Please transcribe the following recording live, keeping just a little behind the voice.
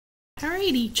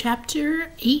Alrighty,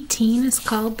 chapter 18 is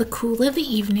called The Cool of the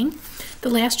Evening.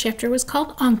 The last chapter was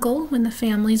called Uncle, when the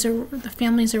families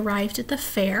arrived at the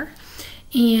fair.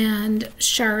 And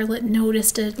Charlotte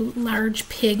noticed a large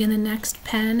pig in the next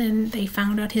pen, and they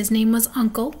found out his name was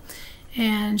Uncle.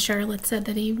 And Charlotte said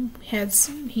that he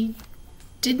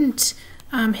didn't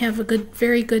have a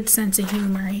very good sense of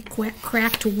humor. He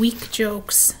cracked weak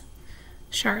jokes,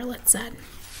 Charlotte said.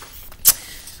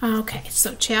 Okay,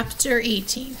 so chapter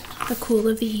 18, The Cool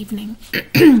of the Evening.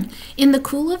 In the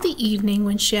cool of the evening,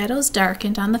 when shadows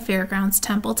darkened on the fairgrounds,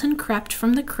 Templeton crept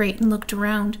from the crate and looked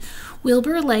around.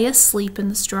 Wilbur lay asleep in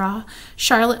the straw.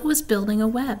 Charlotte was building a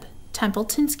web.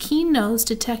 Templeton's keen nose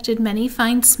detected many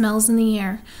fine smells in the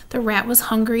air. The rat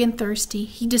was hungry and thirsty.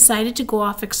 He decided to go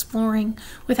off exploring.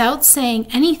 Without saying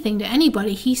anything to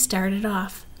anybody, he started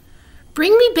off.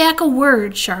 "Bring me back a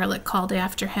word," Charlotte called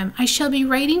after him. "I shall be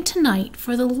writing tonight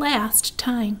for the last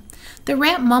time." The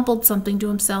rat mumbled something to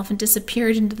himself and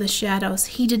disappeared into the shadows.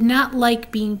 He did not like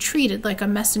being treated like a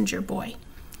messenger boy.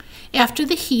 After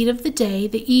the heat of the day,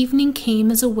 the evening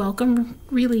came as a welcome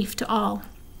relief to all.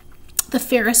 The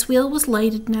Ferris wheel was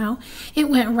lighted now. It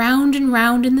went round and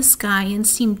round in the sky and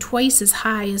seemed twice as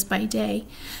high as by day.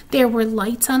 There were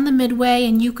lights on the midway,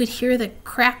 and you could hear the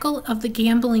crackle of the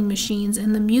gambling machines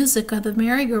and the music of the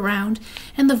merry-go-round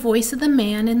and the voice of the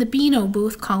man in the Beano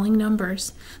booth calling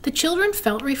numbers. The children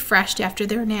felt refreshed after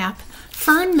their nap.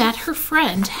 Fern met her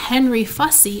friend, Henry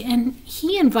Fussy, and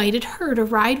he invited her to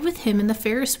ride with him in the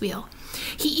Ferris wheel.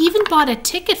 He even bought a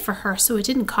ticket for her so it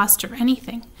didn't cost her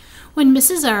anything. When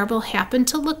Mrs. Arble happened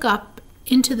to look up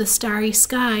into the starry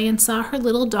sky and saw her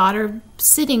little daughter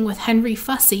sitting with Henry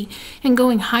Fussy and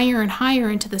going higher and higher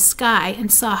into the sky, and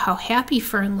saw how happy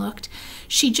Fern looked,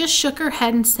 she just shook her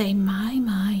head and said,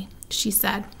 My, she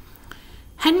said.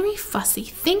 Henry Fussy,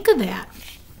 think of that.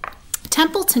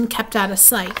 Templeton kept out of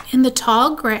sight. In the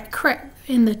tall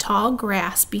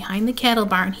grass behind the cattle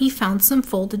barn, he found some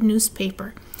folded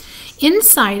newspaper.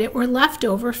 Inside it were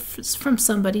leftovers from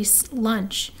somebody's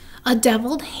lunch. A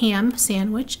deviled ham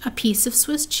sandwich, a piece of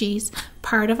Swiss cheese,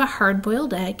 part of a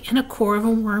hard-boiled egg, and a core of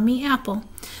a wormy apple.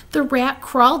 The rat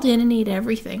crawled in and ate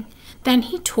everything. Then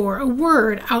he tore a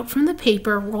word out from the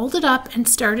paper, rolled it up, and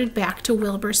started back to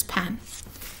Wilbur's pen.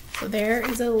 So there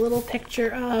is a little picture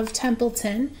of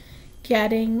Templeton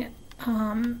eating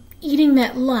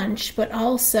that lunch, but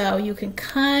also you can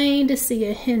kind of see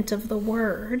a hint of the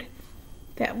word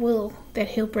that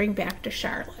he'll bring back to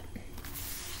Charlotte.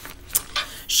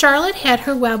 Charlotte had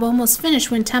her web almost finished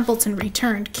when Templeton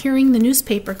returned, carrying the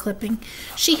newspaper clipping.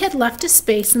 She had left a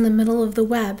space in the middle of the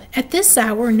web. At this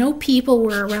hour, no people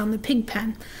were around the pig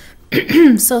pen,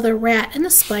 so the rat and the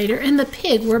spider and the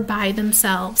pig were by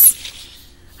themselves.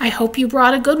 "I hope you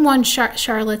brought a good one,"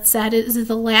 Charlotte said. "It is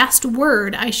the last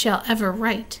word I shall ever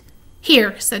write."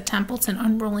 "Here," said Templeton,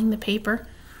 unrolling the paper.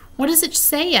 "What does it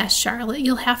say?" asked Charlotte.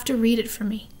 "You'll have to read it for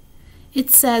me."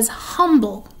 "It says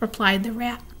humble," replied the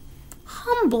rat.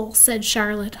 "Humble," said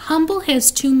Charlotte. "Humble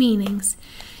has two meanings.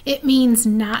 It means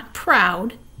not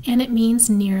proud, and it means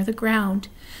near the ground.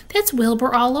 That's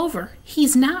Wilbur all over.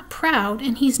 He's not proud,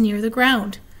 and he's near the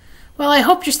ground." "Well, I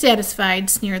hope you're satisfied,"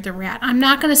 sneered the rat. "I'm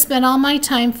not going to spend all my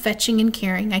time fetching and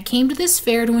carrying. I came to this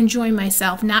fair to enjoy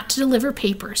myself, not to deliver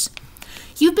papers."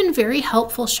 "You've been very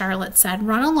helpful," Charlotte said.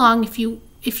 "Run along if you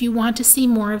want to see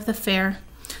more of the fair."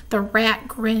 The rat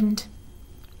grinned.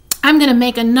 "I'm going to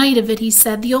make a night of it," he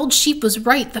said. "The old sheep was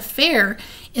right. The fair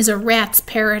is a rat's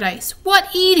paradise. What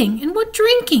eating and what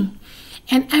drinking!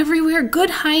 And everywhere good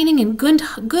hiding and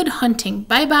good hunting.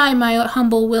 Bye-bye, my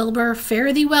humble Wilbur.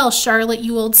 Fare thee well, Charlotte,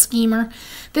 you old schemer.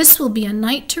 This will be a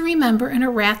night to remember in a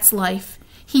rat's life."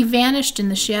 He vanished in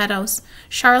the shadows.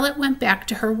 Charlotte went back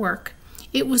to her work.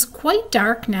 It was quite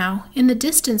dark now. In the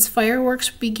distance, fireworks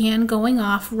began going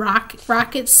off,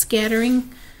 rockets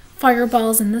scattering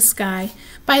fireballs in the sky.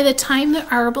 By the time the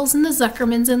Arbles and the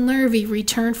Zuckermans and Lurvy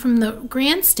returned from the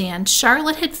grandstand,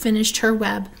 Charlotte had finished her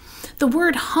web. The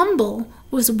word humble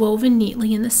was woven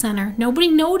neatly in the center. Nobody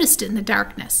noticed it in the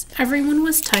darkness. Everyone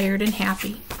was tired and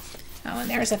happy. Oh,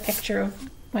 and there's a picture of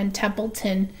when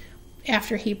Templeton,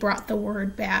 after he brought the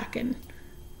word back, and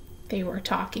they were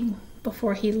talking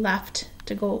before he left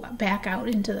to go back out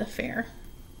into the fair.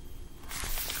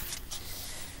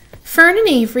 Fern and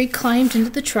Avery climbed into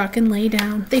the truck and lay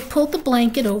down. They pulled the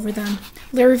blanket over them.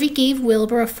 Lurvy gave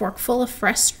Wilbur a forkful of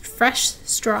fresh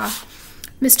straw.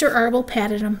 Mr. Arble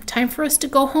patted him. "Time for us to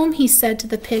go home," he said to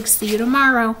the pigs. "See you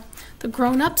tomorrow." The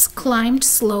grown-ups climbed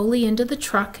slowly into the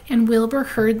truck, and Wilbur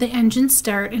heard the engine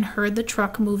start and heard the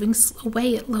truck moving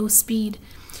away at low speed.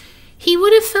 He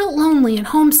would have felt lonely and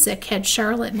homesick had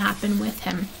Charlotte not been with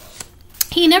him.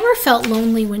 He never felt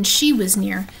lonely when she was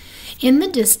near. In the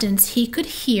distance, he could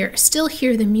still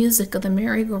hear the music of the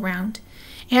merry-go-round.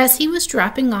 As he was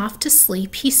dropping off to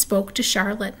sleep, he spoke to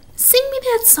Charlotte. "Sing me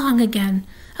that song again,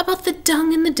 about the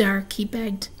dung in the dark," he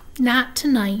begged. "Not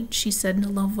tonight," she said in a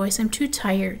low voice. "I'm too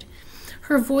tired."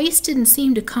 Her voice didn't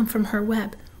seem to come from her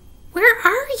web. "Where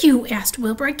are you?" asked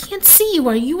Wilbur. "I can't see you.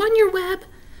 Are you on your web?"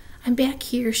 "I'm back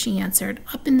here," she answered,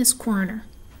 "up in this corner."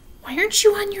 "Why aren't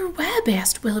you on your web?"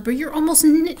 asked Wilbur. You almost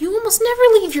never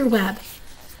leave your web."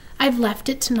 "I've left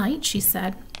it tonight," she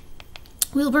said.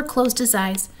 Wilbur closed his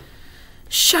eyes.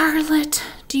 "Charlotte,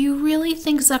 do you really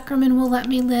think Zuckerman will let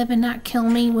me live and not kill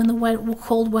me when the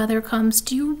cold weather comes?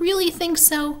 Do you really think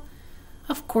so?"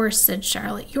 "Of course," said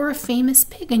Charlotte. "You're a famous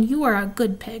pig, and you are a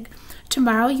good pig.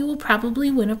 Tomorrow you will probably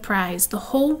win a prize. The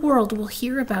whole world will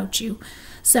hear about you.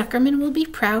 Zuckerman will be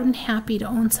proud and happy to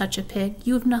own such a pig.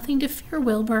 You have nothing to fear,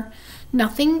 Wilbur,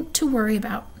 nothing to worry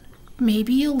about.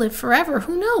 Maybe you'll live forever.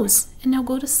 Who knows? And now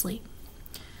go to sleep."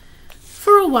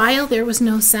 For a while there was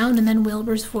no sound, and then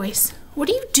Wilbur's voice. "What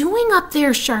are you doing up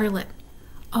there, Charlotte?"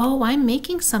 "Oh, I'm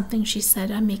making something," she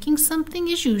said. "I'm making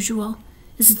something as usual."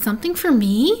 "Is it something for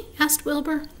me?" asked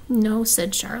Wilbur. "No,"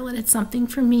 said Charlotte. "It's something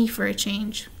for me for a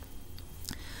change."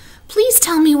 "Please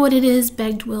tell me what it is,"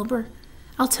 begged Wilbur.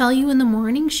 "I'll tell you in the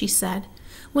morning," she said.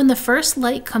 "When the first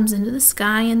light comes into the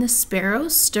sky and the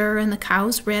sparrows stir and the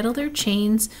cows rattle their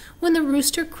chains, when the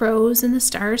rooster crows and the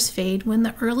stars fade, when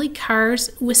the early cars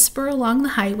whisper along the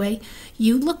highway,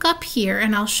 you look up here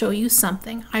and I'll show you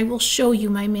something. I will show you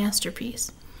my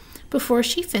masterpiece." Before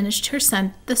she finished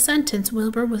the sentence,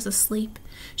 Wilbur was asleep.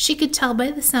 She could tell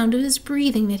by the sound of his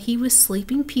breathing that he was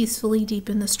sleeping peacefully deep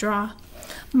in the straw.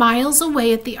 Miles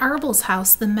away at the Arbles'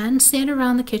 house, the men sat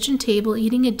around the kitchen table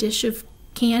eating a dish of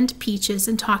canned peaches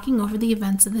and talking over the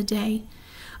events of the day.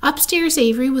 Upstairs,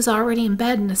 Avery was already in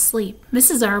bed and asleep.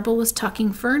 Mrs. Arble was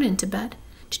tucking Fern into bed.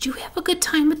 "Did you have a good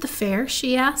time at the fair?"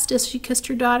 she asked as she kissed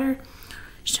her daughter.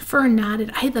 Fern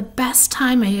nodded. "I had the best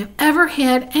time I have ever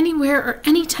had anywhere or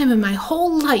any time in my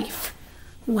whole life."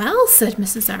 "Well," said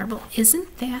Mrs. Arble,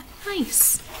 "isn't that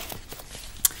nice?"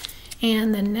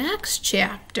 And the next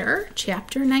chapter,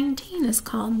 chapter 19, is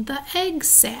called The Egg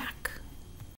Sack.